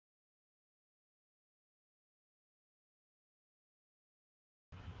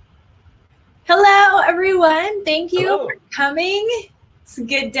everyone. Thank you Hello. for coming. It's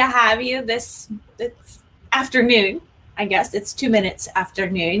good to have you this afternoon. I guess it's 2 minutes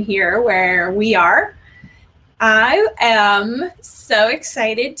afternoon here where we are. I am so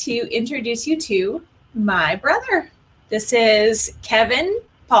excited to introduce you to my brother. This is Kevin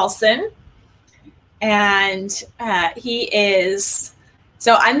Paulson, and he is,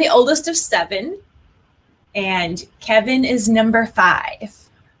 so I'm the oldest of 7, and Kevin is number 5.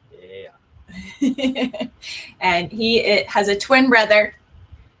 And he has a twin brother.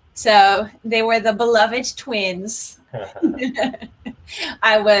 So they were the beloved twins.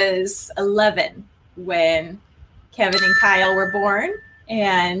 I was 11 when Kevin and Kyle were born,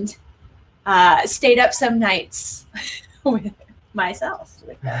 and stayed up some nights with myself.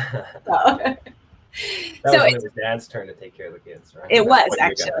 That was when it was Dad's turn to take care of the kids, right? It was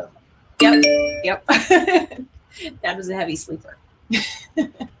actually. Yep. Dad was a heavy sleeper.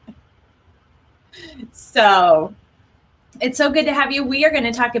 So it's so good to have you. We are going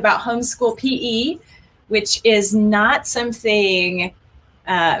to talk about homeschool PE, which is not something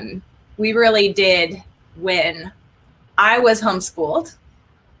we really did when I was homeschooled.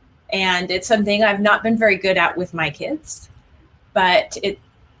 And it's something I've not been very good at with my kids. But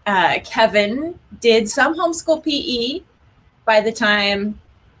Kevin did some homeschool PE by the time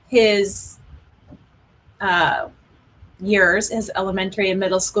his his elementary and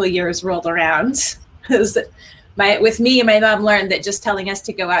middle school years rolled around. With me, my mom learned that just telling us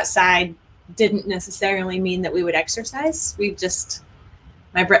to go outside didn't necessarily mean that we would exercise. We just,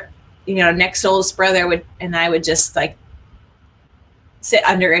 next oldest brother and I would just like sit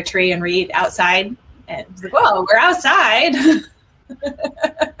under a tree and read outside, and like, whoa, we're outside.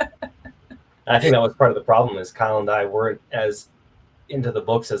 I think that was part of the problem, is Kyle and I weren't as into the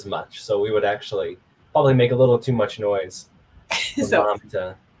books as much, so we would actually probably make a little too much noise for Mom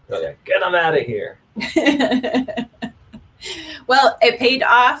to go, get them out of here. Well, it paid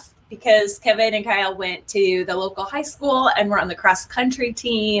off because Kevin and Kyle went to the local high school and were on the cross country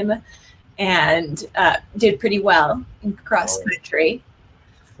team and did pretty well in cross country.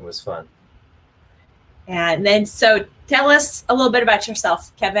 It was fun. And then, so tell us a little bit about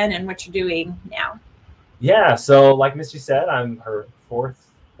yourself, Kevin, and what you're doing now. Yeah, so like Mystie said, I'm her fourth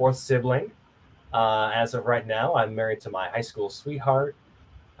sibling. As of right now, I'm married to my high school sweetheart.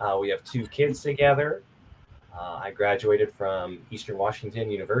 We have 2 kids together. I graduated from Eastern Washington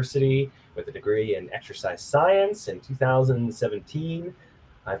University with a degree in exercise science in 2017.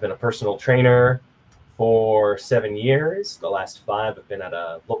 I've been a personal trainer for 7 years. The last 5 have been at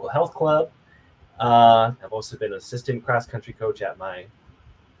a local health club. I've also been an assistant cross-country coach at my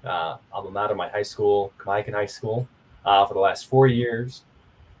alma mater, my high school, Kamaikan High School, for the last 4 years.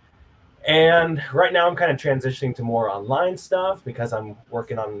 And right now I'm kind of transitioning to more online stuff because I'm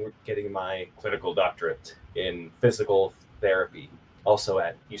working on getting my clinical doctorate in physical therapy, also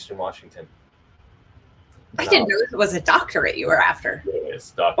at Eastern Washington. I didn't know it was a doctorate you were after. Yes,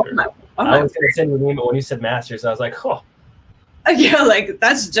 doctorate. I was going to send you an email, but when you said master's, I was like, oh. Yeah, like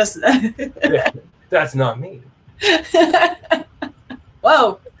that's just. Yeah, that's not me.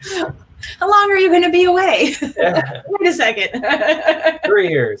 Whoa. How long are you going to be away? Yeah. Wait a second. 3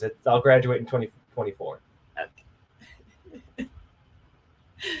 years. I'll graduate in 2024. Okay.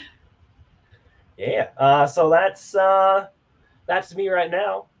 Yeah. So that's me right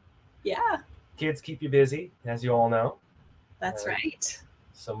now. Yeah. Kids keep you busy, as you all know. That's right.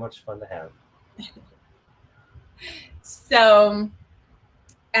 So much fun to have. So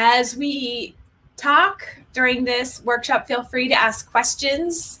as we talk during this workshop, feel free to ask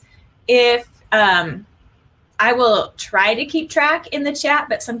questions. If I will try to keep track in the chat,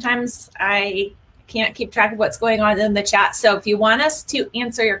 but sometimes I can't keep track of what's going on in the chat. So if you want us to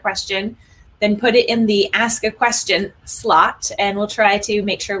answer your question, then put it in the ask a question slot, and we'll try to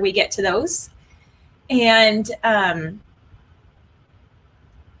make sure we get to those. And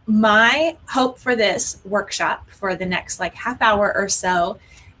my hope for this workshop for the next half hour or so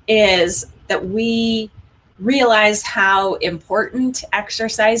is that we realize how important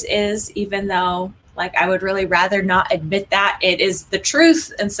exercise is, even though I would really rather not admit that. It is the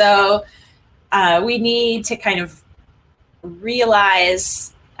truth. And so we need to kind of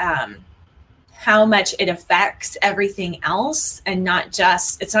realize how much it affects everything else, and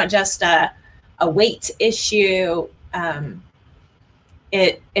it's not just a weight issue.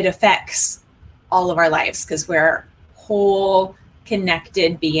 It affects all of our lives because we're whole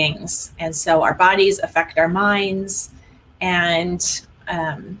connected beings. And so our bodies affect our minds, and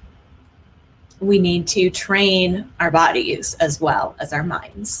we need to train our bodies as well as our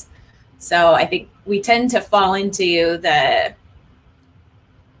minds. So I think we tend to fall into the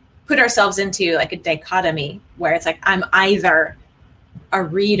put ourselves into like a dichotomy where it's like, I'm either a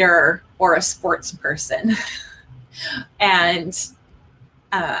reader or a sports person. And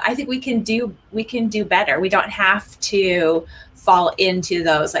I think we can do better. We don't have to fall into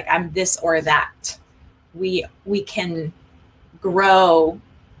those, like, I'm this or that. We can grow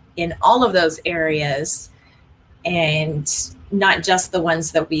in all of those areas, and not just the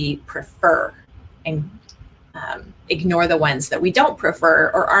ones that we prefer, and ignore the ones that we don't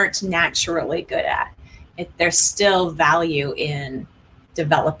prefer or aren't naturally good at. There's still value in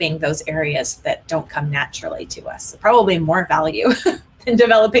developing those areas that don't come naturally to us. Probably more value than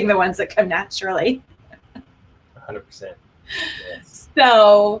developing the ones that come naturally. 100%. Yes.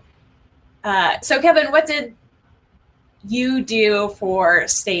 So Kevin, what did you do for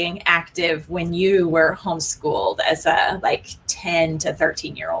staying active when you were homeschooled as a like 10 to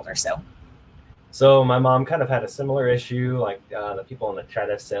 13-year-old or so? So my mom kind of had a similar issue. Like the people in the chat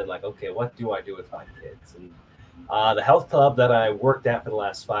have said, like, okay, what do I do with my kids? And the health club that I worked at for the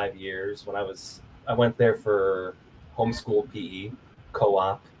last 5 years, I went there for homeschool PE,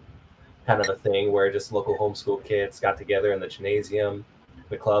 co-op kind of a thing where just local homeschool kids got together in the gymnasium.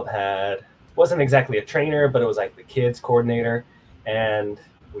 The club wasn't exactly a trainer, but it was like the kids coordinator. And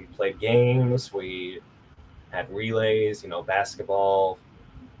we played games. We had relays, basketball,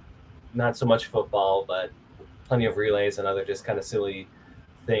 not so much football, but plenty of relays and other just kind of silly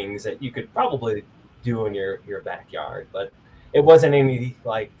things that you could probably do in your backyard. But it wasn't any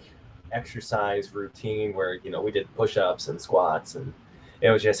like exercise routine where, we did push-ups and squats. And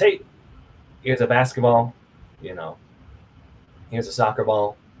it was just, hey, here's a basketball, here's a soccer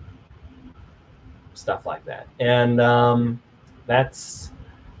ball, stuff like that. And that's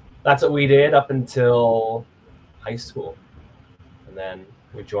what we did up until high school. And then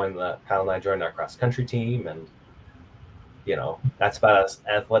Kyle and I joined our cross country team, and that's about as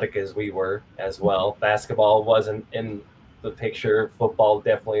athletic as we were as well. Basketball wasn't in the picture. Football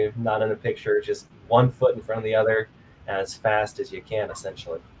definitely not in the picture. Just one foot in front of the other, as fast as you can,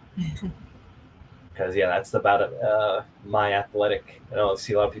 essentially. Because that's about my athletic. I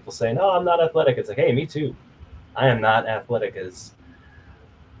see a lot of people saying, "No, I'm not athletic." It's like, hey, me too. I am not athletic as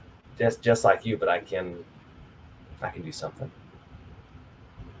just like you, but I can do something.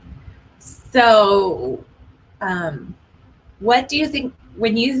 So, what do you think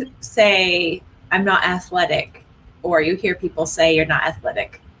when you say I'm not athletic, or you hear people say you're not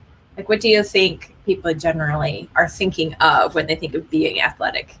athletic? Like, what do you think people generally are thinking of when they think of being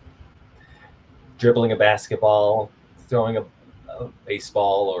athletic? Dribbling a basketball, throwing a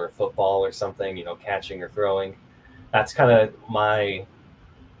baseball or a football or something, catching or throwing. That's kind of my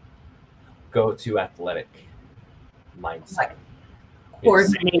go-to athletic mindset. Like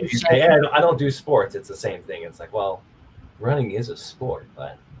coordination. I don't do sports. It's the same thing. It's like, well, running is a sport,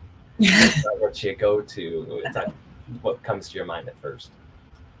 but it's not what you go to. It's not what comes to your mind at first.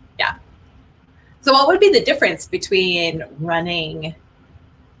 Yeah. So what would be the difference between running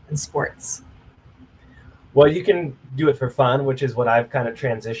and sports? Well, you can do it for fun, which is what I've kind of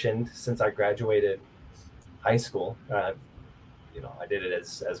transitioned since I graduated high school. I did it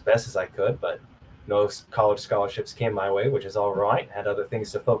as best as I could, but no college scholarships came my way, which is all right. Had other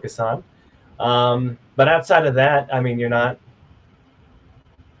things to focus on. But outside of that,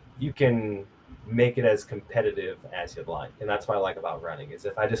 you can make it as competitive as you'd like. And that's what I like about running, is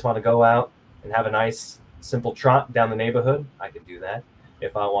if I just want to go out and have a nice, simple trot down the neighborhood, I can do that.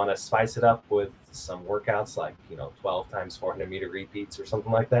 If I want to spice it up with some workouts like, 12 times 400 meter repeats or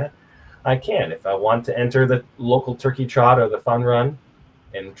something like that, I can. If I want to enter the local turkey trot or the fun run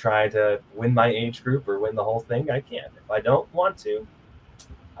and try to win my age group or win the whole thing, I can. If I don't want to,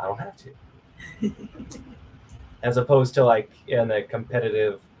 I don't have to. As opposed to like in a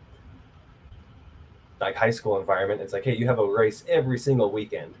competitive, like high school environment, it's like, hey, you have a race every single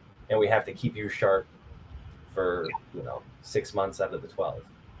weekend and we have to keep you sharp for, 6 months out of the 12.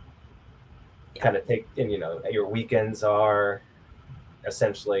 Yeah. Kind of your weekends are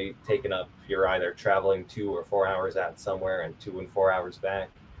essentially taken up. You're either traveling 2 or 4 hours out somewhere and 2 and 4 hours back.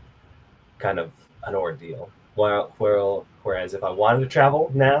 Kind of an ordeal. Whereas if I wanted to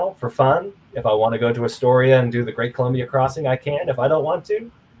travel now for fun, if I want to go to Astoria and do the Great Columbia Crossing, I can. If I don't want to,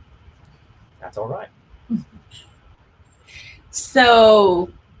 that's all right.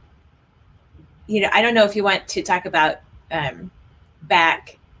 So, I don't know if you want to talk about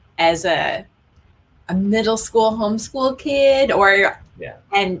back as a middle school homeschool kid, or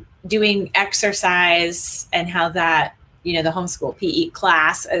and doing exercise and how that, the homeschool PE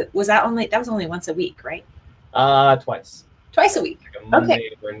class, that was only once a week, right? Twice a week. Like a Monday,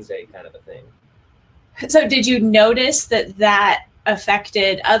 Wednesday kind of a thing. So did you notice that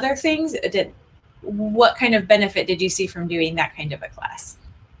affected other things? What kind of benefit did you see from doing that kind of a class?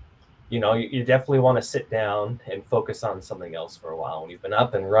 You definitely want to sit down and focus on something else for a while. When you've been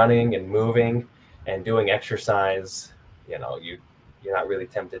up and running and moving and doing exercise, you're not really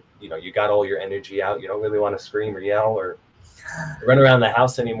tempted. You got all your energy out. You don't really want to scream or yell or run around the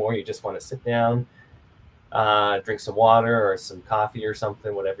house anymore. You just want to sit down, drink some water or some coffee or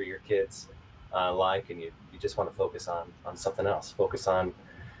something, whatever your kids like, and you just want to focus on something else. Focus on,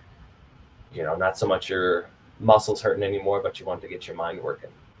 not so much your muscles hurting anymore, but you want to get your mind working.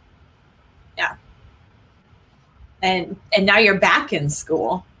 Yeah. And now you're back in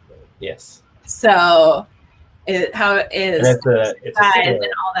school. Yes. So how is it's and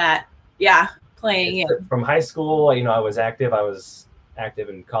all that? Yeah. Playing from high school, I was active. I was active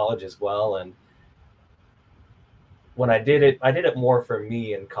in college as well. And when I did it more for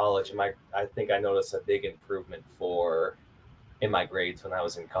me in college. And I think I noticed a big improvement in my grades when I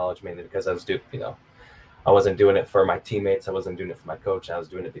was in college, mainly because I was I wasn't doing it for my teammates. I wasn't doing it for my coach. I was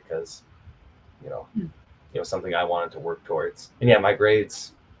doing it because, something I wanted to work towards. And yeah, my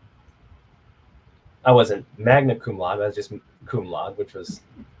grades, I wasn't magna cum laude. I was just cum laude, which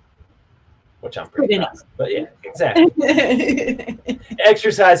I'm pretty proud of. But yeah, exactly.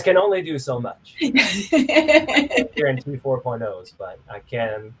 Exercise can only do so much. You're in 4.0s, but I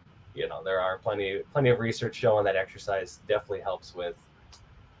can, there are plenty of research showing that exercise definitely helps with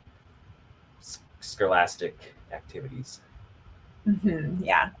scholastic activities. Mm-hmm.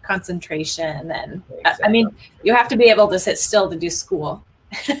 Yeah, concentration, and exactly. You have to be able to sit still to do school.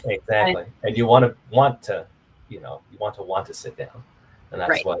 Exactly, and you want to sit down, and that's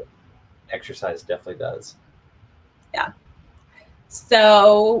right. What exercise definitely does. Yeah.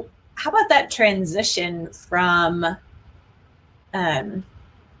 So, how about that transition from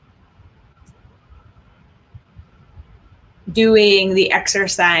doing the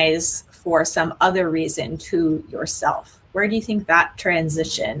exercise for some other reason to yourself? Where do you think that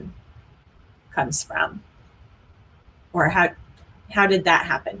transition comes from? Or how did that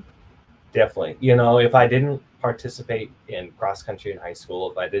happen? Definitely. If I didn't participate in cross country in high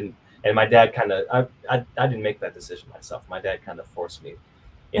school, and my dad I didn't make that decision myself. My dad kind of forced me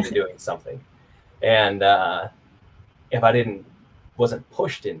into doing something. And if I wasn't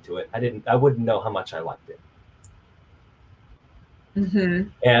pushed into it, I wouldn't know how much I liked it. Mm-hmm.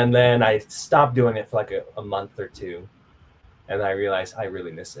 And then I stopped doing it for like a month or two. And I realized I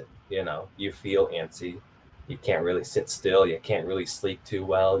really miss it. You feel antsy. You can't really sit still. You can't really sleep too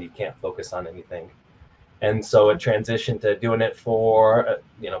well. You can't focus on anything. And so it transitioned to doing it for,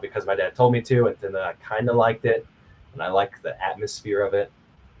 because my dad told me to, and then I kind of liked it. And I liked the atmosphere of it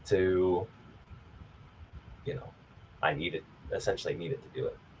to, I essentially needed to do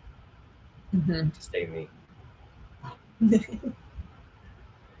it. Mm-hmm. To stay me.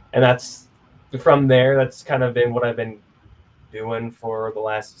 And that's from there, that's kind of been what I've been doing for the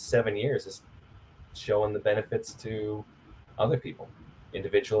last 7 years, is showing the benefits to other people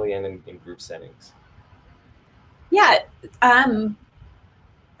individually and in group settings. Yeah. How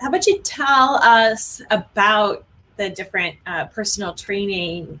about you tell us about the different personal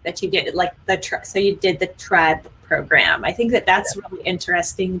training that you did, like so you did the TREAD program. I think that's really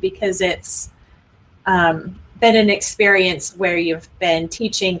interesting because it's been an experience where you've been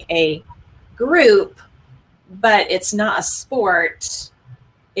teaching a group, but it's not a sport.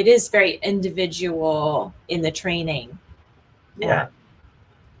 It is very individual in the training. Yeah.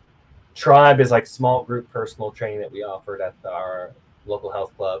 Tribe is like small group personal training that we offered at our local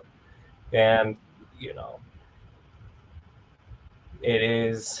health club. And,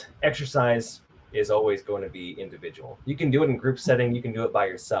 exercise is always going to be individual. You can do it in group setting. You can do it by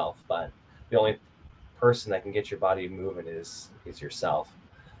yourself, but the only person that can get your body moving is yourself.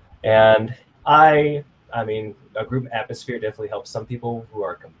 And a group atmosphere definitely helps some people who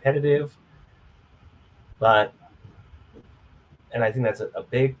are competitive, and I think that's a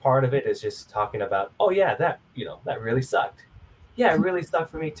big part of it, is just talking about, oh yeah, that really sucked. Yeah, it really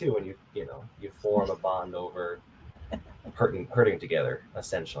sucked for me too. And you form a bond over hurting together,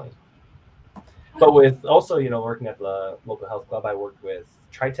 essentially. But with also, working at the local health club, I worked with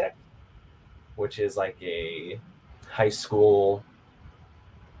TriTech, which is like a high school,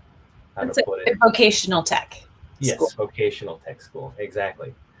 vocational tech. Yes, school. Vocational tech school,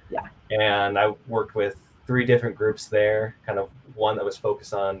 exactly. Yeah. And I worked with 3 different groups there, kind of one that was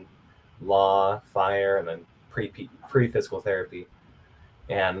focused on law, fire, and then pre-physical therapy.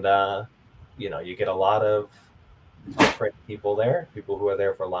 And, you get a lot of different people there, people who are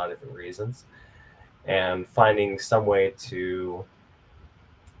there for a lot of different reasons, and finding some way to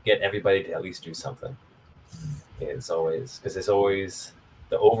get everybody to at least do something. It's always, because it's always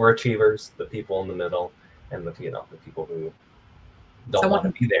the overachievers, the people in the middle, and the people who don't want to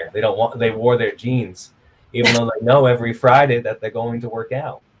be there. They wore their jeans, even though they know every Friday that they're going to work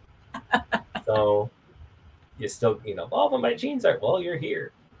out. So you still, oh, but my jeans are, well, you're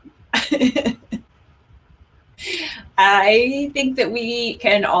here. I think that we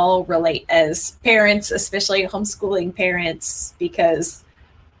can all relate as parents, especially homeschooling parents, because,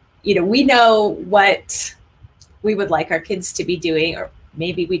 we know what we would like our kids to be doing, or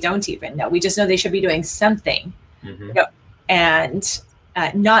maybe we don't even know. We just know they should be doing something. Mm-hmm. And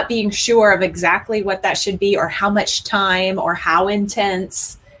not being sure of exactly what that should be, or how much time, or how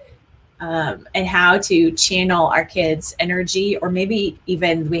intense, and how to channel our kids' energy. Or maybe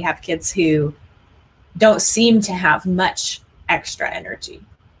even we have kids who don't seem to have much extra energy,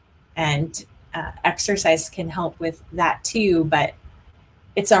 and exercise can help with that too, but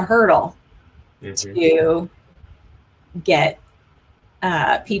it's a hurdle to get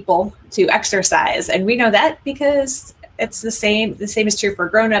people to exercise. And we know that because it's the same is true for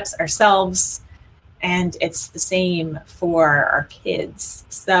grownups, ourselves, and it's the same for our kids.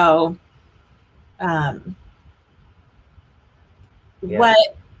 So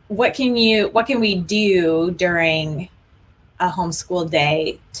what can we do during a homeschool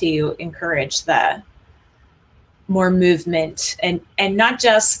day to encourage the more movement, and not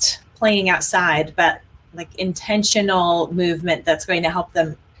just playing outside, but like intentional movement that's going to help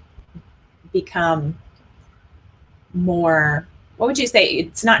them become more, what would you say?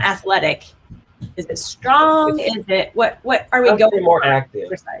 It's not athletic. Is it strong? Is it what are we going more active?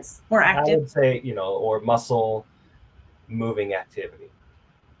 Exercise. More active. I would say, or muscle moving activity.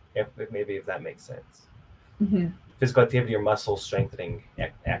 If that makes sense. Mm-hmm. Physical activity or muscle strengthening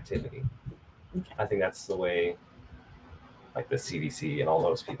activity. Okay. I think that's the way, like the CDC and all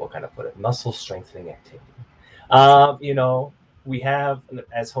those people kind of put it. Muscle strengthening activity. We have,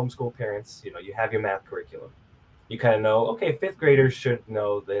 as homeschool parents, you have your math curriculum. You kind of know, okay, 5th graders should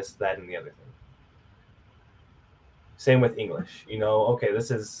know this, that, and the other thing. Same with English. Okay, this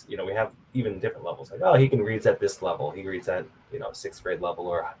is, we have even different levels. Like, oh, he can read at this level. He reads at, 6th grade level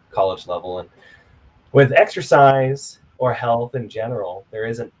or college level. And with exercise or health in general, there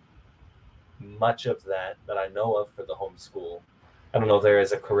isn't much of that I know of for the homeschool. I don't know if there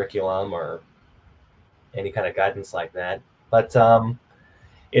is a curriculum or any kind of guidance like that, but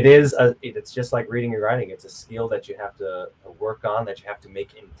it's just like reading and writing. It's a skill that you have to work on, that you have to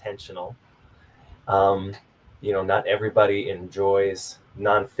make intentional. Not everybody enjoys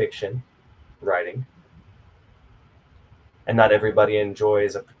nonfiction writing, and not everybody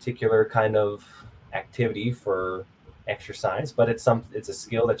enjoys a particular kind of activity for exercise, but it's a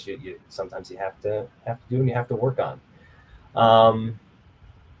skill that you sometimes you have to do, and you have to work on,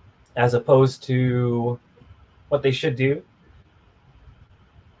 as opposed to what they should do.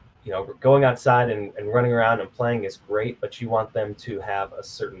 Going outside and running around and playing is great, but you want them to have a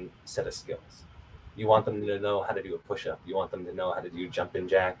certain set of skills. You want them to know how to do a push-up. You want them to know how to do jumping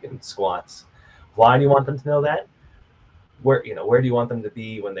jack and squats. Why do you want them to know that? Where do you want them to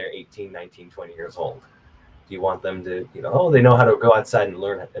be when they're 18, 19, 20 years old? Do you want them to, they know how to go outside and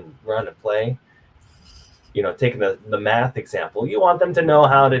learn and run and play? Taking the math example, you want them to know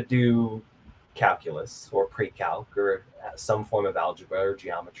how to do calculus or pre-calc or some form of algebra or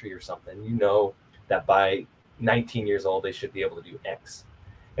geometry or something. That by 19 years old, they should be able to do X.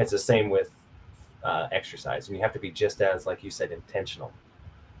 It's the same with exercise. And you have to be just as, like you said, intentional.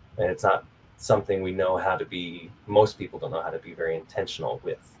 And it's not something we know how to be, most people don't know how to be very intentional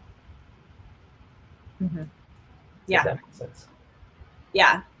with. Mm-hmm. Yeah. Does that make sense?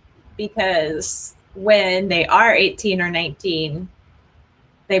 Yeah. Because when they are 18 or 19,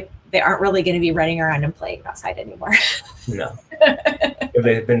 they aren't really going to be running around and playing outside anymore. No. If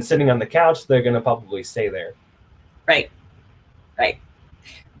they've been sitting on the couch, they're going to probably stay there. Right.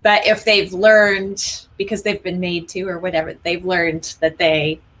 But if they've learned, because they've been made to or whatever, they've learned that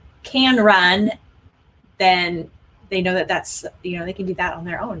they can run, then they know that that's, they can do that on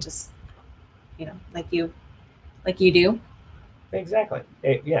their own, just, like you do. Exactly.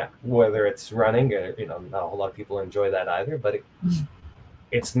 Yeah. Whether it's running or, not a whole lot of people enjoy that either, but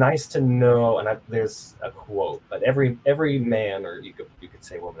it's nice to know. And there's a quote, but every man, or you could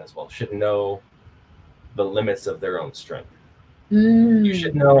say woman as well, should know the limits of their own strength. You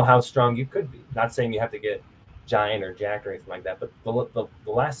should know how strong you could be. Not saying you have to get giant or jacked or anything like that, but the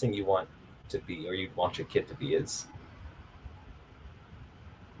last thing you want to be, or you want your kid to be, is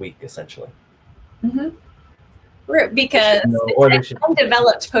weak, essentially. Mm-hmm. Because it's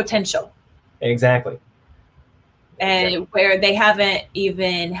undeveloped potential. Exactly. And where they haven't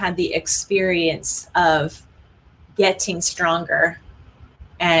even had the experience of getting stronger.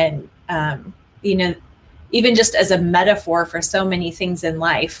 And, you know, even just as a metaphor for so many things in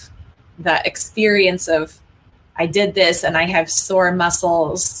life, the experience of I did this and I have sore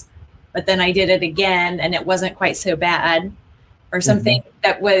muscles, but then I did it again and it wasn't quite so bad, or something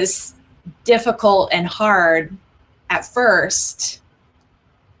that was difficult and hard at first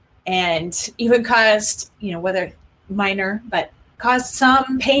and even caused, you know, whether minor, but caused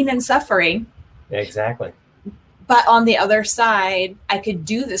some pain and suffering. Exactly. But on the other side, I could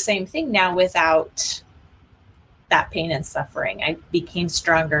do the same thing now without that pain and suffering. I became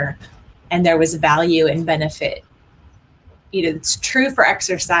stronger and there was value and benefit. You know, it's true for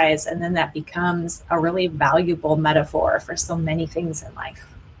exercise, and then that becomes a really valuable metaphor for so many things in life.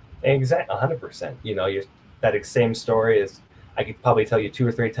 Exactly, 100%. You know, that same story is, I could probably tell you 2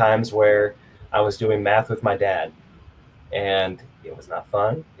 or 3 times where I was doing math with my dad, and it was not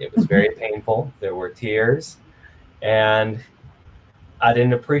fun. It was very painful. There were tears, and I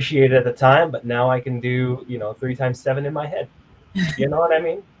didn't appreciate it at the time, but now I can do, you know, 3 times 7 in my head. You know what I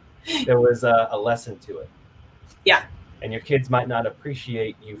mean? There was a lesson to it. Yeah. And your kids might not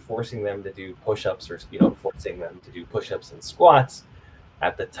appreciate you forcing them to do push-ups, or, you know, forcing them to do push-ups and squats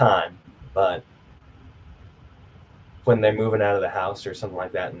at the time. But when they're moving out of the house or something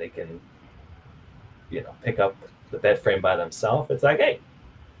like that and they can, you know, pick up the bed frame by themselves, it's like, hey,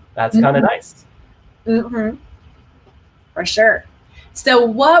 that's kind of nice. For sure. So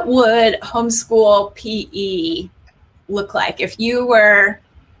what would homeschool PE look like if you were,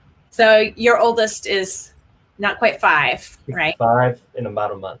 so your oldest is not quite 5, right? 5 in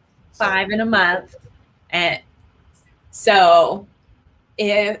about a month. 5 in a month. And so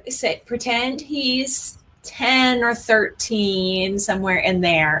pretend he's 10 or 13, somewhere in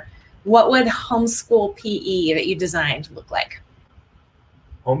there, what would homeschool PE that you designed look like?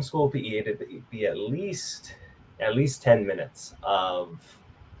 Homeschool PE, it'd be at least 10 minutes of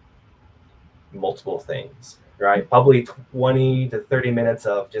multiple things, right? Probably 20 to 30 minutes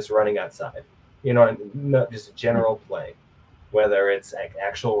of just running outside. You know, not just general play, whether it's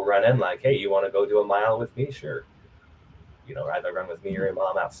actual running, like, hey, you want to go do a mile with me? Sure. You know, either run with me or your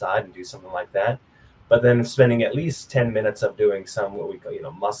mom outside and do something like that. But then spending at least 10 minutes of doing some, what we call, you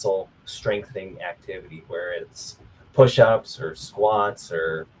know, muscle strengthening activity, where it's push-ups or squats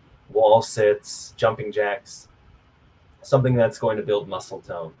or wall sits, jumping jacks, something that's going to build muscle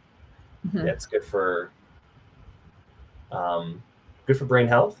tone. That's good for brain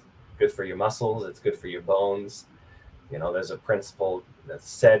health, good for your muscles, it's good for your bones. You know, there's a principle, that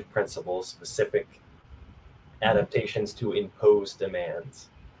said principle, specific adaptations to impose demands,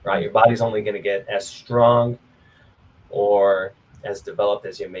 right? Your body's only going to get as strong or as developed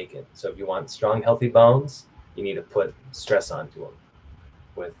as you make it. So if you want strong, healthy bones, you need to put stress onto them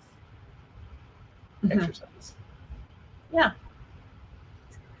with exercise. Yeah.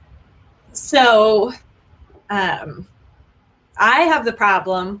 So I have the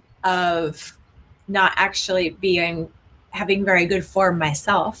problem of not actually having very good form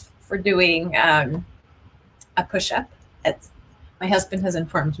myself for doing a push-up. My husband has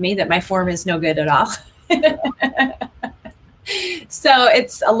informed me that my form is no good at all. So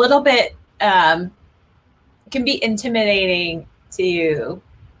it's a little bit, can be intimidating to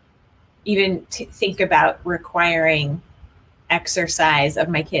even think about requiring exercise of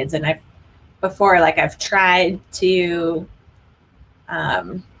my kids. And I've tried to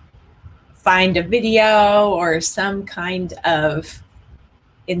find a video or some kind of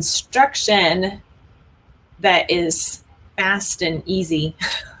instruction that is fast and easy.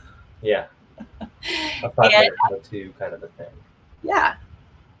 Yeah. A 5-minute how-to kind of a thing. Yeah.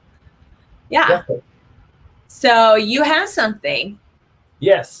 Yeah. So you have something.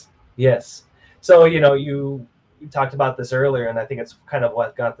 Yes. So, you know, you talked about this earlier, and I think it's kind of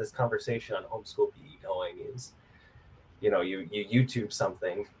what got this conversation on homeschool PE going is, you know, you YouTube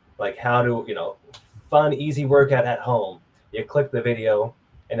something like how to, you know, fun, easy workout at home. You click the video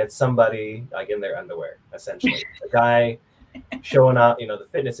and it's somebody like in their underwear, essentially. A guy showing out, you know, the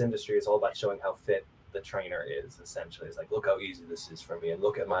fitness industry is all about showing how fit the trainer is, essentially. It's like, look how easy this is for me and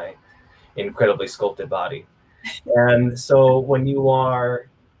look at my incredibly sculpted body. And so when you are,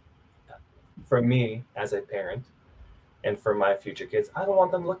 for me as a parent and for my future kids, I don't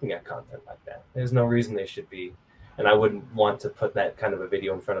want them looking at content like that. There's no reason they should be. And I wouldn't want to put that kind of a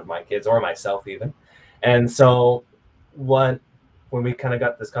video in front of my kids or myself even. And so when we kind of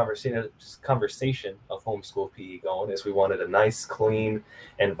got this conversation of homeschool PE going is we wanted a nice, clean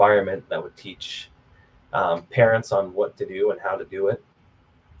environment that would teach parents on what to do and how to do it,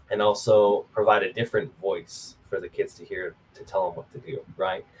 and also provide a different voice for the kids to hear, to tell them what to do,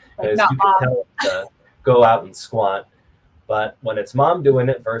 right? As you can tell, go out and squat. But when it's mom doing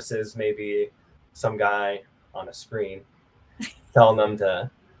it versus maybe some guy on a screen telling them to,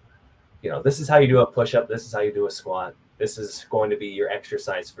 this is how you do a push-up, this is how you do a squat, this is going to be your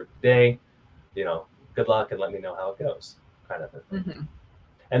exercise for today, good luck and let me know how it goes, kind of a thing. Mm-hmm.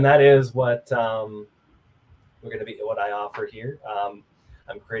 And that is what what I offer here. I'm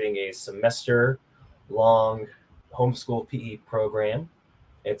creating a semester-long homeschool PE program.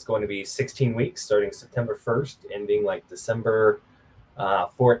 It's going to be 16 weeks, starting September 1st, ending like December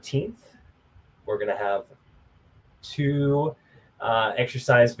 14th. We're going to have 2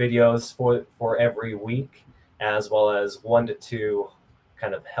 exercise videos for every week, as well as 1 to 2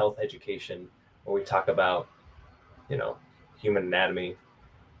 kind of health education, where we talk about, human anatomy,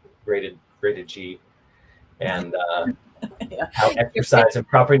 rated G, and how exercise and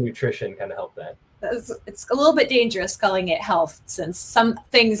proper nutrition kind of help that. It's a little bit dangerous calling it health, since some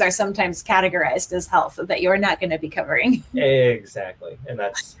things are sometimes categorized as health that you're not going to be covering. Exactly. And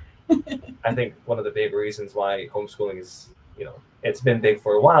that's, I think, one of the big reasons why homeschooling is, it's been big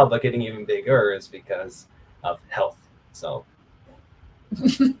for a while, but getting even bigger is because of health. So.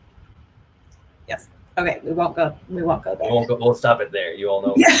 Yes. Okay. We won't go there. We'll stop it there. You all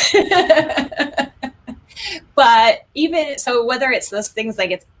know. But even so, whether it's those things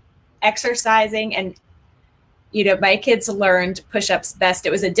like it's exercising, and my kids learned push-ups best.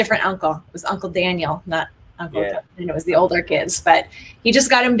 It was a different uncle. It was Uncle Daniel, not Uncle. Yeah. And it was the older kids, but he just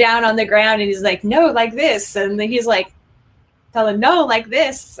got him down on the ground and he's like, no, like this. And then he's like, tell him no, like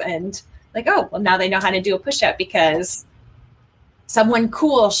this. And like, oh, well, now they know how to do a push-up because someone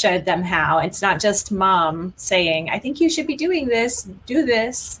cool showed them how. It's not just mom saying, I think you should be doing this, do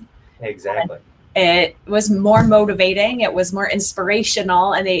this. Exactly. And it was more motivating. It was more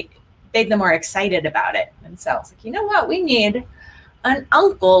inspirational, and they made them more excited about it. And so I was like, you know what? We need an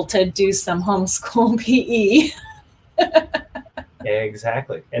uncle to do some homeschool PE.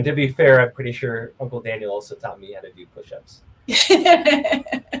 Exactly. And to be fair, I'm pretty sure Uncle Daniel also taught me how to do push-ups.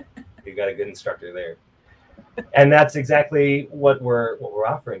 You got a good instructor there. And that's exactly what we're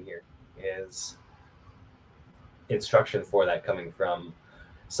offering here, is instruction for that coming from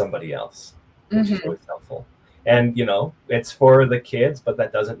somebody else, which is always helpful. And it's for the kids, but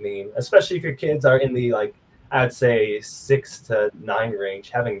that doesn't mean, especially if your kids are in the, like, I would say 6 to 9 range,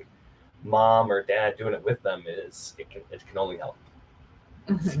 having mom or dad doing it with them it can only help.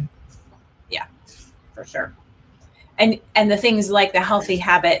 Mm-hmm. Yeah, for sure. And the things like the healthy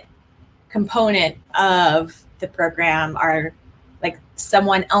habit component of the program are like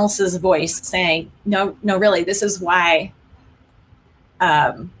someone else's voice saying, no, really, this is why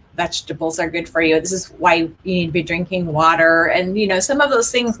vegetables are good for you. This is why you need to be drinking water. And, some of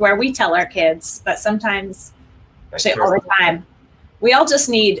those things where we tell our kids, but sometimes, actually all the time, we all just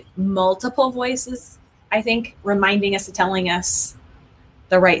need multiple voices, I think, reminding us and telling us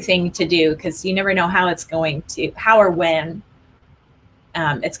the right thing to do, because you never know how or when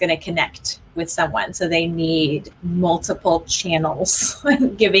it's going to connect with someone. So they need multiple channels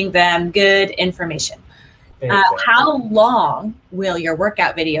giving them good information. Exactly. How long will your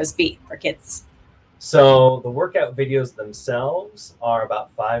workout videos be for kids? So the workout videos themselves are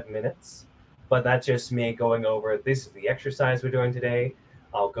about 5 minutes, but that's just me going over, this is the exercise we're doing today.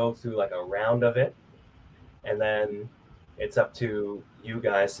 I'll go through like a round of it, and then it's up to you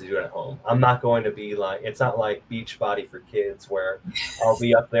guys to do it at home. I'm not going to be like, it's not like Beachbody for kids where I'll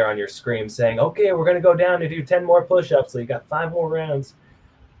be up there on your screen saying, okay, we're going to go down and do 10 more push-ups. So you got 5 more rounds.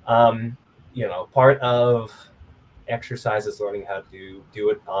 Part of exercise is learning how to do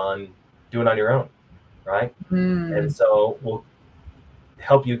it on your own, right? And so we'll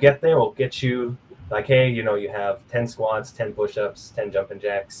help you get there. We'll get you like, hey, you have 10 squats, 10 push-ups, 10 jumping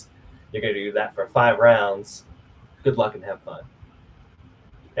jacks. You're going to do that for 5 rounds. Good luck and have fun.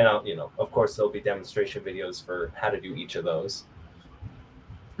 And of course, there'll be demonstration videos for how to do each of those.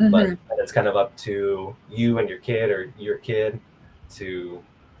 But it's kind of up to you and your kid or your kid to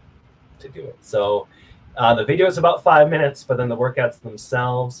do it. So the video is about 5 minutes, but then the workouts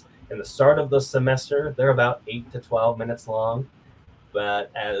themselves in the start of the semester, they're about 8 to 12 minutes long.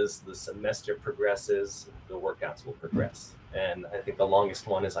 But as the semester progresses, the workouts will progress. And I think the longest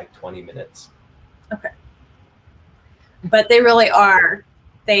one is like 20 minutes. Okay. But they really are,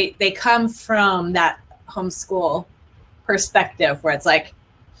 they come from that homeschool perspective where it's like,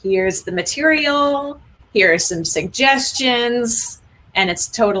 here's the material, here are some suggestions, and it's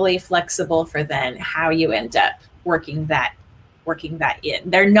totally flexible for then how you end up working that in.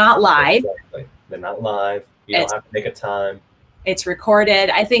 They're not live. Exactly. They're not live. You don't have to make a time. It's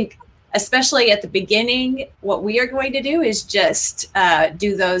recorded. I think especially at the beginning, what we are going to do is just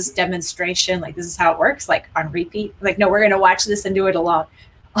do those demonstration, like this is how it works, like on repeat. Like, no, we're going to watch this and do it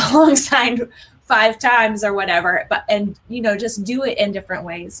alongside 5 times or whatever. But, and, you know, just do it in different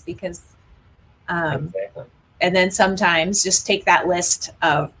ways because, Exactly. and then sometimes just take that list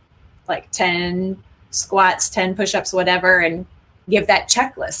of like 10 squats, 10 push-ups, whatever, and give that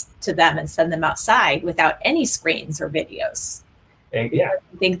checklist to them and send them outside without any screens or videos. Yeah.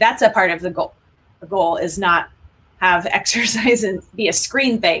 I think that's a part of the goal. The goal is not have exercise and be a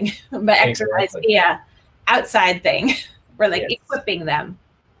screen thing, but exercise be a outside thing. We're like equipping them.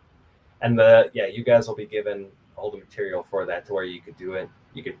 And you guys will be given all the material for that to where you could do it.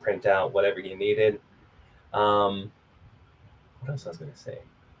 You could print out whatever you needed. What else I was going to say?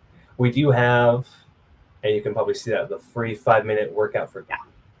 We do have, and you can probably see that, the free 5-minute workout for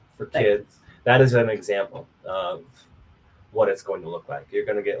kids. That is an example of what it's going to look like. You're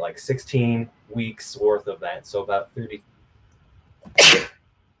going to get like 16 weeks worth of that. So about 30.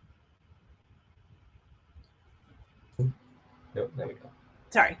 Nope, there we go.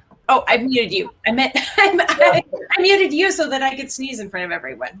 Sorry. Oh, I muted you. I muted you so that I could sneeze in front of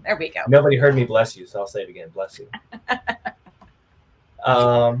everyone. There we go. Nobody heard me bless you, so I'll say it again. Bless you.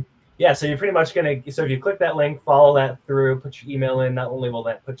 Yeah, so you're pretty much going to, so if you click that link, follow that through, put your email in, not only will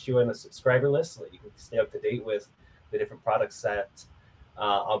that put you in a subscriber list so that you can stay up to date with the different products that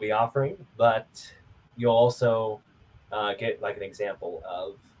I'll be offering, but you'll also get like an example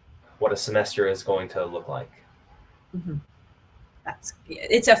of what a semester is going to look like. Mm-hmm.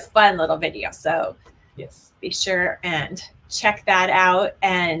 It's a fun little video, so yes, be sure and check that out.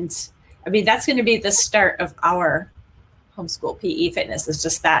 And I mean, that's going to be the start of our homeschool PE fitness, is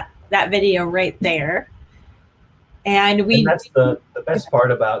just that video right there. And that's the best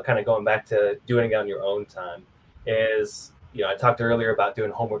part about kind of going back to doing it on your own time is, you know, I talked earlier about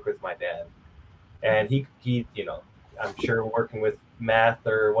doing homework with my dad, and he you know, I'm sure working with math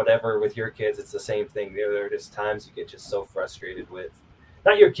or whatever with your kids, it's the same thing. There are just times you get just so frustrated with,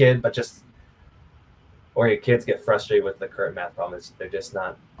 not your kid, but just, or your kids get frustrated with the current math problems. It's just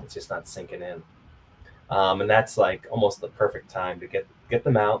not sinking in. And that's like almost the perfect time to get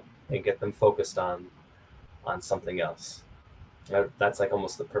them out and get them focused on something else. That's like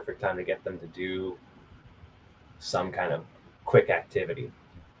almost the perfect time to get them to do some kind of quick activity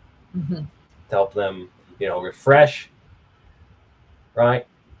to help them, you know, refresh, right?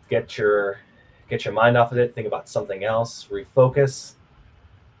 Get your mind off of it, think about something else, refocus,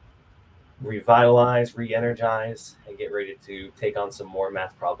 revitalize, re-energize, and get ready to take on some more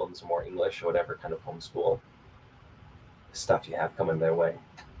math problems, more English, or whatever kind of homeschool stuff you have coming their way.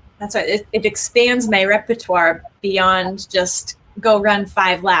 That's right. It expands my repertoire beyond just go run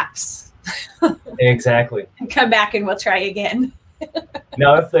 5 laps. Exactly. And come back and we'll try again.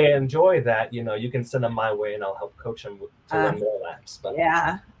 Now, if they enjoy that, you know, you can send them my way and I'll help coach them to run more laps. But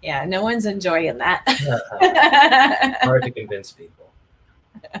yeah, no one's enjoying that. Hard to convince people.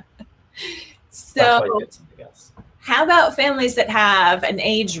 So how about families that have an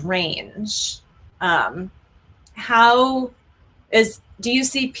age range? Do you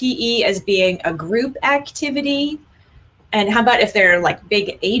see PE as being a group activity? And how about if there are like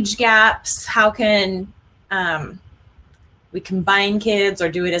big age gaps? How can we combine kids or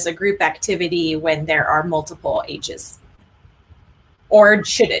do it as a group activity when there are multiple ages? Or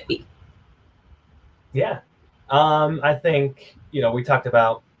should it be? Yeah. I think, you know, we talked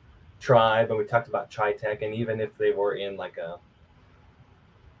about Tribe and we talked about Tri-Tech, and even if they were in like a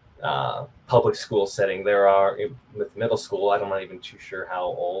public school setting, there are, with middle school, I'm not even too sure how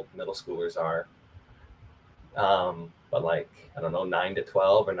old middle schoolers are. But like, I don't know, 9 to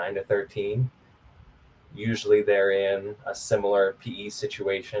 12 or 9 to 13. Usually they're in a similar PE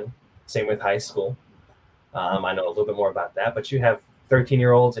situation. Same with high school. I know a little bit more about that, but you have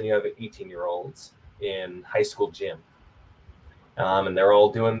 13-year-olds and you have 18-year-olds in high school gym. And they're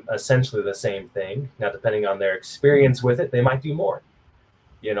all doing essentially the same thing. Now, depending on their experience with it, they might do more.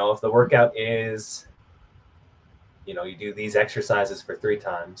 You know, if the workout is, you know, you do these exercises for 3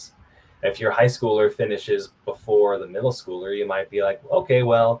 times. If your high schooler finishes before the middle schooler, you might be like, okay,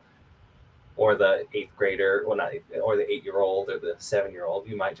 well, or the 8th grader, or the 8-year-old or the 7-year-old,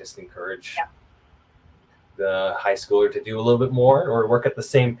 you might just encourage the high schooler to do a little bit more or work at the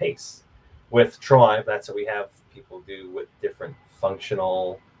same pace. With Tribe, that's what we have people do with different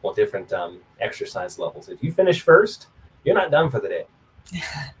different exercise levels. If you finish first, you're not done for the day.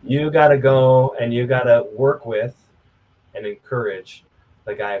 You got to go and you got to work with and encourage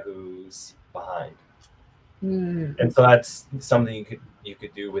the guy who's behind. And so that's something you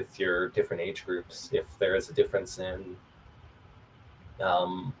could do with your different age groups. If there is a difference in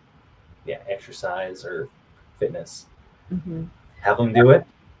exercise or fitness. Mm-hmm. Have them do it,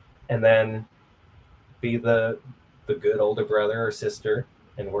 and then be the good older brother or sister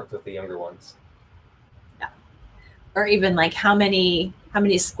and work with the younger ones. Yeah. Or even like how many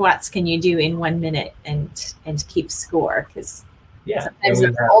squats can you do in 1 minute and keep score? Because sometimes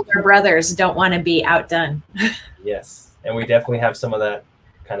the older brothers don't want to be outdone. Yes, and we definitely have some of that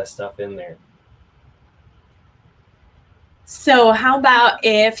kind of stuff in there. So how about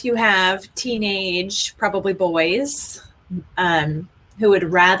if you have teenage, probably boys, who would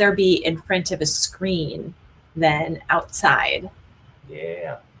rather be in front of a screen than outside?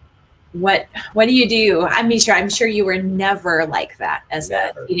 Yeah. What do you do? I'm sure you were never like that as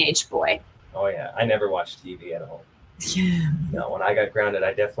a teenage boy. Oh yeah, I never watched TV at home. No, when I got grounded, I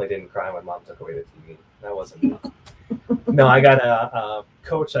definitely didn't cry when mom took away the TV. That wasn't me. No, I got a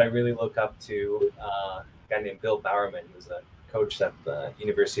coach I really look up to, a guy named Bill Bowerman. He was a coach at the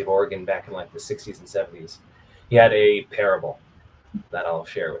University of Oregon back in like the 60s and 70s. He had a parable that I'll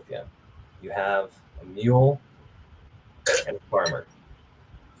share with you. You have a mule and a farmer.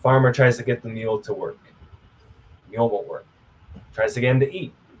 Farmer tries to get the mule to work. Mule won't work. Tries to get him to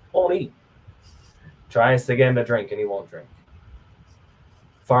eat. Won't eat. Tries to get him to drink, and he won't drink.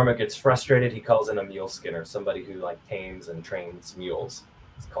 Farmer gets frustrated. He calls in a mule skinner, somebody who like tames and trains mules.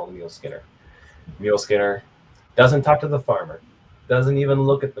 It's called a mule skinner. Mule skinner doesn't talk to the farmer, doesn't even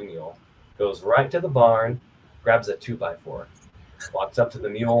look at the mule, goes right to the barn, grabs a 2x4, walks up to the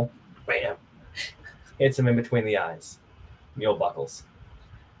mule, bam, hits him in between the eyes. Mule buckles.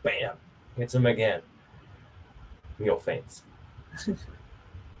 Bam, hits him again. Mule faints.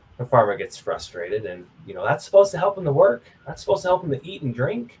 The farmer gets frustrated, and that's supposed to help him to work. That's supposed to help him to eat and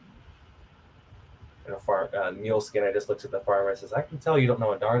drink. And a mule skinner just looks at the farmer and says, "I can tell you don't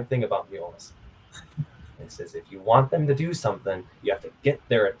know a darn thing about mules." He says, "If you want them to do something, you have to get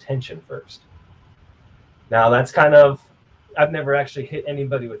their attention first." Now that's kind of, I've never actually hit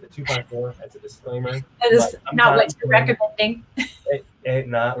anybody with a 2x4 as a disclaimer. That is not what you're recommending.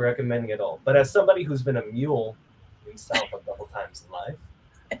 Not recommending at all. But as somebody who's been a mule himself a couple times in life,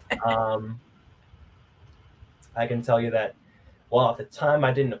 I can tell you that, well, at the time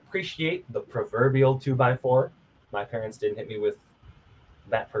I didn't appreciate the proverbial 2x4. My parents didn't hit me with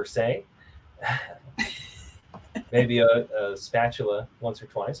that per se. Maybe a spatula once or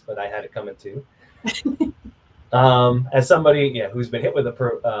twice, but I had it coming too. As somebody who's been hit with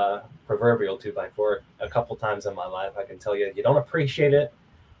a proverbial 2x4 a couple times in my life, I can tell you, you don't appreciate it.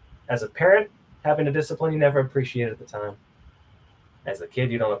 As a parent, having a discipline, you never appreciate it at the time. As a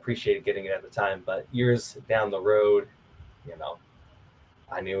kid, you don't appreciate getting it at the time, but years down the road,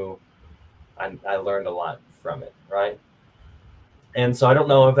 I learned a lot from it, right? And so I don't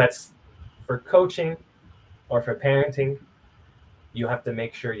know if that's for coaching or for parenting. You have to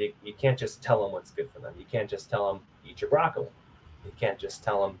make sure you can't just tell them what's good for them. You can't just tell them, eat your broccoli. You can't just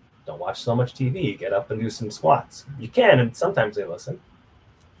tell them, don't watch so much TV, get up and do some squats. You can, and sometimes they listen.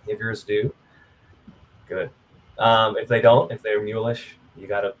 If yours do, good. If they don't, if they're mulish, you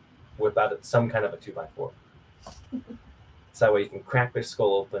got to whip out some kind of a 2x4. So that way you can crack their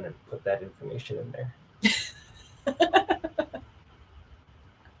skull open and put that information in there.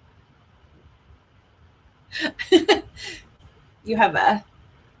 You have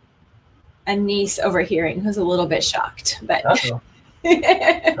a niece overhearing who's a little bit shocked, but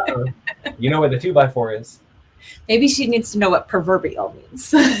you know where the 2x4 is. Maybe she needs to know what proverbial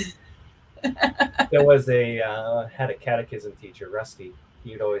means. There was had a catechism teacher, Rusty.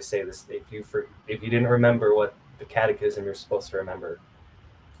 He'd always say this: if you didn't remember what the catechism you're supposed to remember,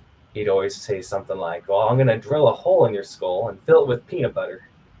 he'd always say something like, "Well, I'm going to drill a hole in your skull and fill it with peanut butter."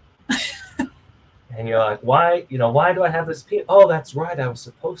 And you're like, why do I have this peanut? Oh, that's right, I was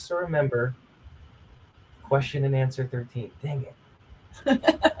supposed to remember question and answer 13. Dang it.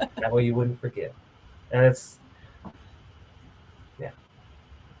 That way you wouldn't forget. And it's,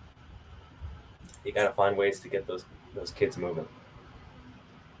 you got to find ways to get those kids moving.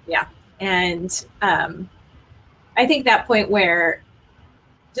 Yeah. And I think that point where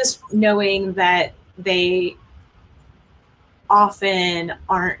just knowing that they often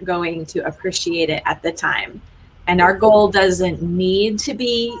aren't going to appreciate it at the time. And our goal doesn't need to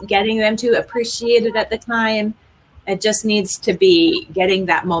be getting them to appreciate it at the time. It just needs to be getting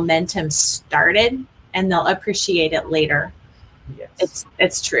that momentum started, and they'll appreciate it later. Yes.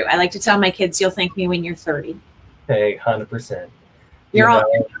 It's true. I like to tell my kids, you'll thank me when you're 30. Hey, 100%. You're all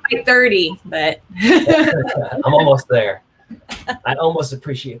like 30, but I'm almost there. I almost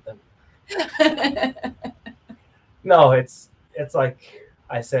appreciate them. No, it's like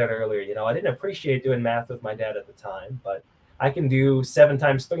I said earlier, I didn't appreciate doing math with my dad at the time, but I can do 7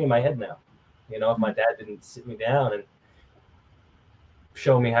 times 3 in my head now. You know, if my dad didn't sit me down and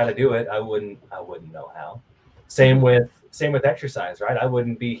show me how to do it, I wouldn't know how. Same with exercise, right? I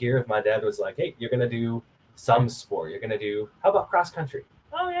wouldn't be here if my dad was like, hey, you're going to do some sport. You're going to do, how about cross country?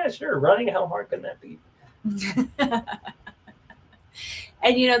 Oh yeah, sure. Running, how hard can that be?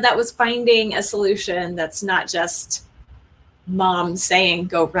 And, you know, that was finding a solution that's not just mom saying,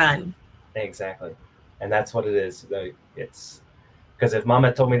 go run. Exactly. And that's what it is. It's because if mom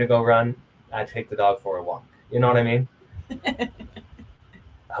had told me to go run, I'd take the dog for a walk. You know what I mean?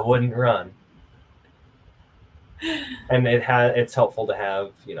 I wouldn't run. And it's helpful to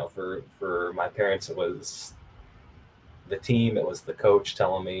have, you know, for my parents, it was the team, it was the coach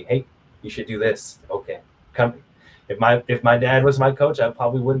telling me, hey, you should do this. Okay, come. If my dad was my coach, I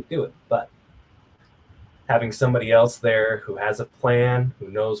probably wouldn't do it. But having somebody else there who has a plan, who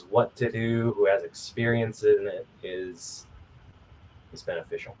knows what to do, who has experience in it is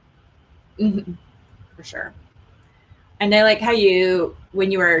beneficial. Mm-hmm. For sure. And I like how you,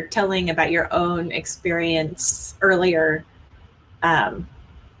 when you were telling about your own experience earlier,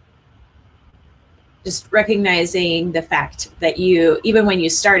 just recognizing the fact that you, even when you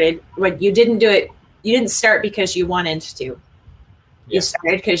started, when you didn't do it, you didn't start because you wanted to. Yeah. You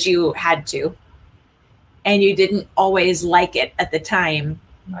started because you had to. And you didn't always like it at the time.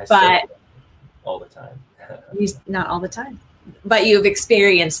 But all the time. Not all the time. But you've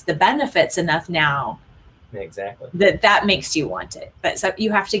experienced the benefits enough now. Exactly. That makes you want it. But so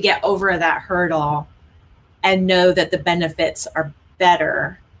you have to get over that hurdle and know that the benefits are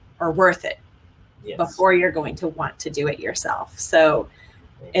better or worth it. Yes. Before you're going to want to do it yourself. So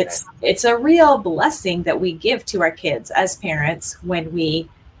exactly. It's a real blessing that we give to our kids as parents when we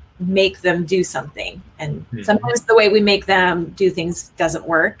make them do something. And mm-hmm. sometimes the way we make them do things doesn't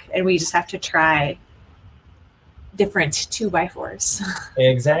work, and we just have to try different 2x4s.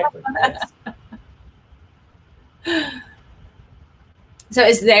 Exactly. Yes. So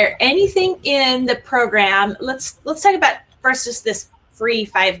is there anything in the program? Let's talk about first just this free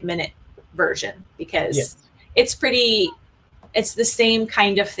 5-minute version, because yes. It's the same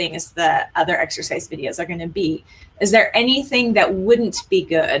kind of thing as the other exercise videos are going to be. Is there anything that wouldn't be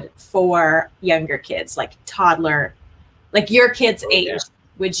good for younger kids, like toddler, like your kids' age? Yeah.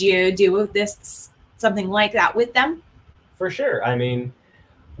 Would you do this, something like that with them? For sure. I mean,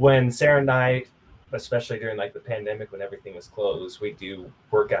 when Sarah and I, especially during like the pandemic when everything was closed, we do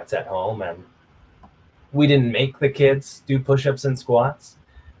workouts at home, and we didn't make the kids do push-ups and squats,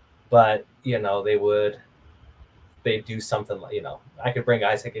 but you know, they'd do something like, you know, I could bring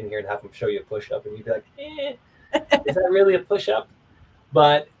Isaac in here and have him show you a push-up, and you'd be like, is that really a push-up?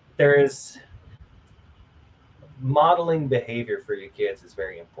 But there is modeling behavior for your kids is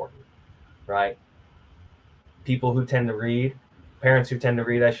very important, right? People who tend to read, parents who tend to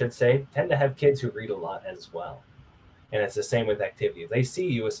read, I should say, tend to have kids who read a lot as well. And it's the same with activity. They see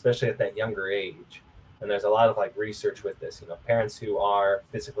you, especially at that younger age. And there's a lot of like research with this, you know, parents who are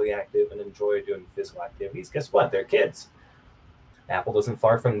physically active and enjoy doing physical activities. Guess what? They're kids. Apple doesn't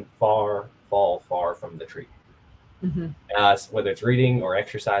fall far from the tree. Mm-hmm. Whether it's reading or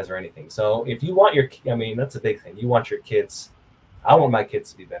exercise or anything. So if you want I mean, that's a big thing. You want your kids, I want my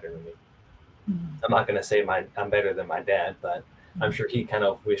kids to be better than me. Mm-hmm. I'm not going to say I'm better than my dad, but mm-hmm. I'm sure he kind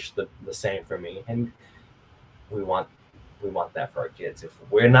of wished the same for me. And we want that for our kids. If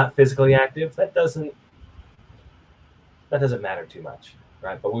we're not physically active, that doesn't matter too much,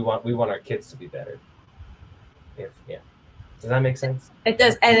 right? But we want our kids to be better. Does that make sense? It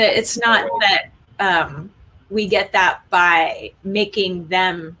does, and it's not that we get that by making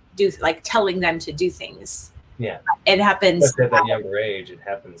them do, like telling them to do things. Yeah, it happens at that younger age. It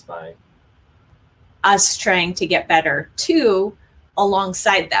happens by us trying to get better too,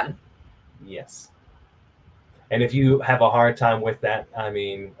 alongside them. Yes. And if you have a hard time with that, I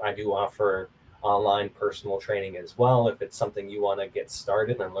mean, I do offer online personal training as well. If it's something you want to get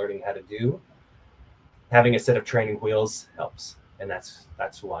started and learning how to do, having a set of training wheels helps. And that's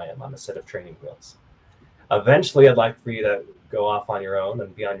who I am. I'm a set of training wheels. Eventually, I'd like for you to go off on your own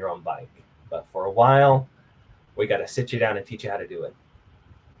and be on your own bike. But for a while, we got to sit you down and teach you how to do it.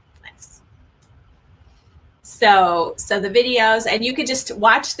 Nice. So the videos, and you could just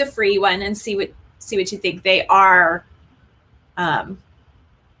watch the free one and see what you think. They are, so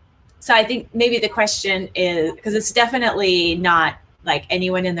I think maybe the question is, because it's definitely not like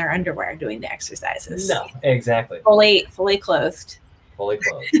anyone in their underwear doing the exercises. No, exactly. Fully clothed. Fully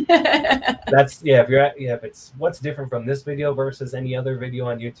clothed. That's, if it's what's different from this video versus any other video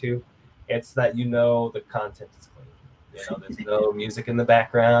on YouTube, it's that, you know, the content is clean. You know, there's no music in the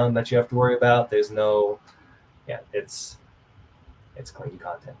background that you have to worry about. There's no, it's it's clean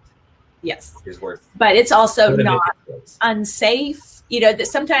content. Yes. Is worth. But it's also not unsafe. You know, that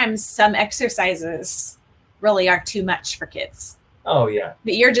sometimes some exercises really are too much for kids. Oh yeah.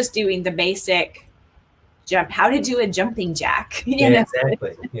 But you're just doing the basic jump, how to do a jumping jack. You Yeah, know?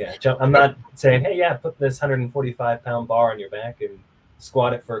 exactly. Yeah. I'm not saying, hey, yeah, put this 145-pound bar on your back and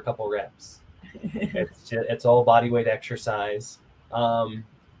squat it for a couple reps. It's all body weight exercise.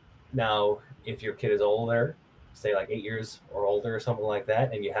 Now, if your kid is older, say like 8 years or older or something like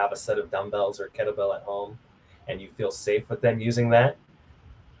that, and you have a set of dumbbells or kettlebell at home, and you feel safe with them using that,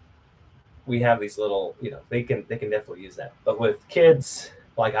 we have these little, you know, they can definitely use that. But with kids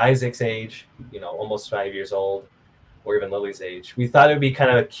like Isaac's age, you know, almost 5 years old, or even Lily's age, we thought it would be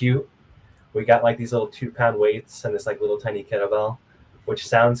kind of cute. We got like these little 2-pound weights and this like little tiny kettlebell, which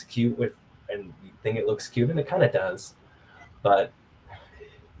sounds cute and you think it looks cute, and it kind of does. But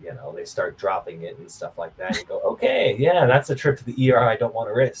you know, they start dropping it and stuff like that. You go, okay, yeah, that's a trip to the ER I don't want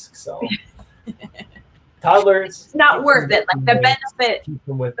to risk. So toddlers, it's not worth it. Like the benefit, keep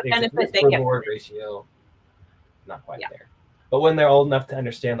them with the benefit they reward ratio, not quite there. But when they're old enough to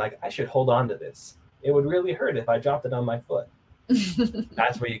understand, like, I should hold on to this. It would really hurt if I dropped it on my foot.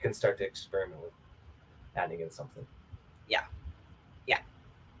 That's where you can start to experiment with adding in something. Yeah. Yeah.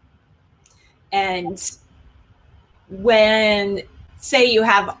 And when, say you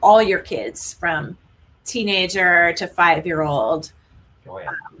have all your kids from teenager to 5-year-old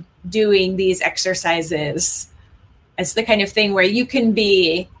doing these exercises, it's the kind of thing where you can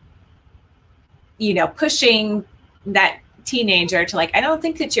be, you know, pushing that teenager to like, I don't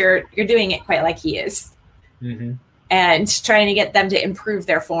think that you're doing it quite like he is. Mm-hmm. And trying to get them to improve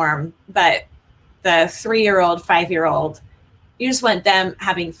their form. But the 3-year-old, 5-year-old, you just want them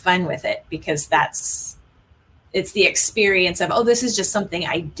having fun with it, because it's the experience of, oh, this is just something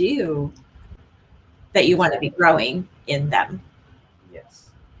I do, that you want to be growing in them. Yes.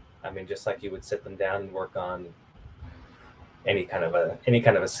 I mean, just like you would sit them down and work on any kind of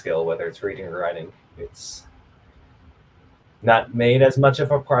a skill, whether it's reading or writing. It's not made as much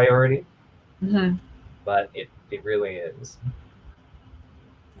of a priority, mm-hmm. but it really is.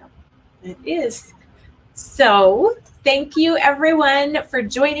 It is. So thank you everyone for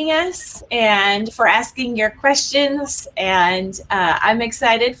joining us and for asking your questions. And I'm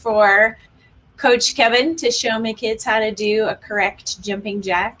excited for Coach Kevin to show my kids how to do a correct jumping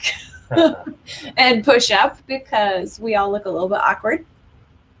jack and push up, because we all look a little bit awkward.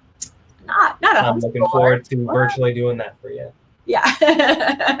 Not I'm looking forward to virtually doing that for you.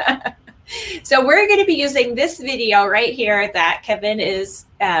 Yeah. So we're going to be using this video right here that Kevin is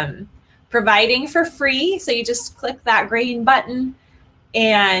providing for free. So you just click that green button,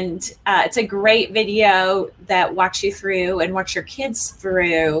 and it's a great video that walks you through and walks your kids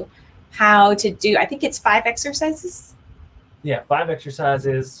through how to do, I think it's 5 exercises. Yeah, 5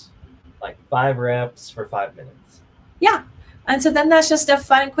 exercises, like 5 reps for 5 minutes. Yeah. And so then that's just a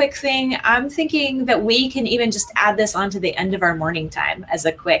fun, quick thing. I'm thinking that we can even just add this onto the end of our morning time as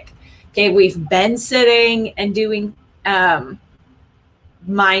a quick, okay, we've been sitting and doing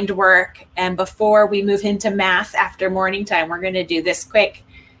mind work. And before we move into math after morning time, we're going to do this quick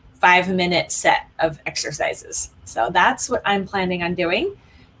 5-minute set of exercises. So that's what I'm planning on doing.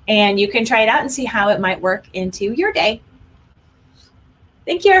 And you can try it out and see how it might work into your day.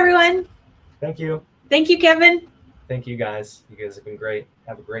 Thank you, everyone. Thank you. Thank you, Kevin. Thank you, guys. You guys have been great.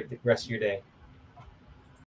 Have a great rest of your day.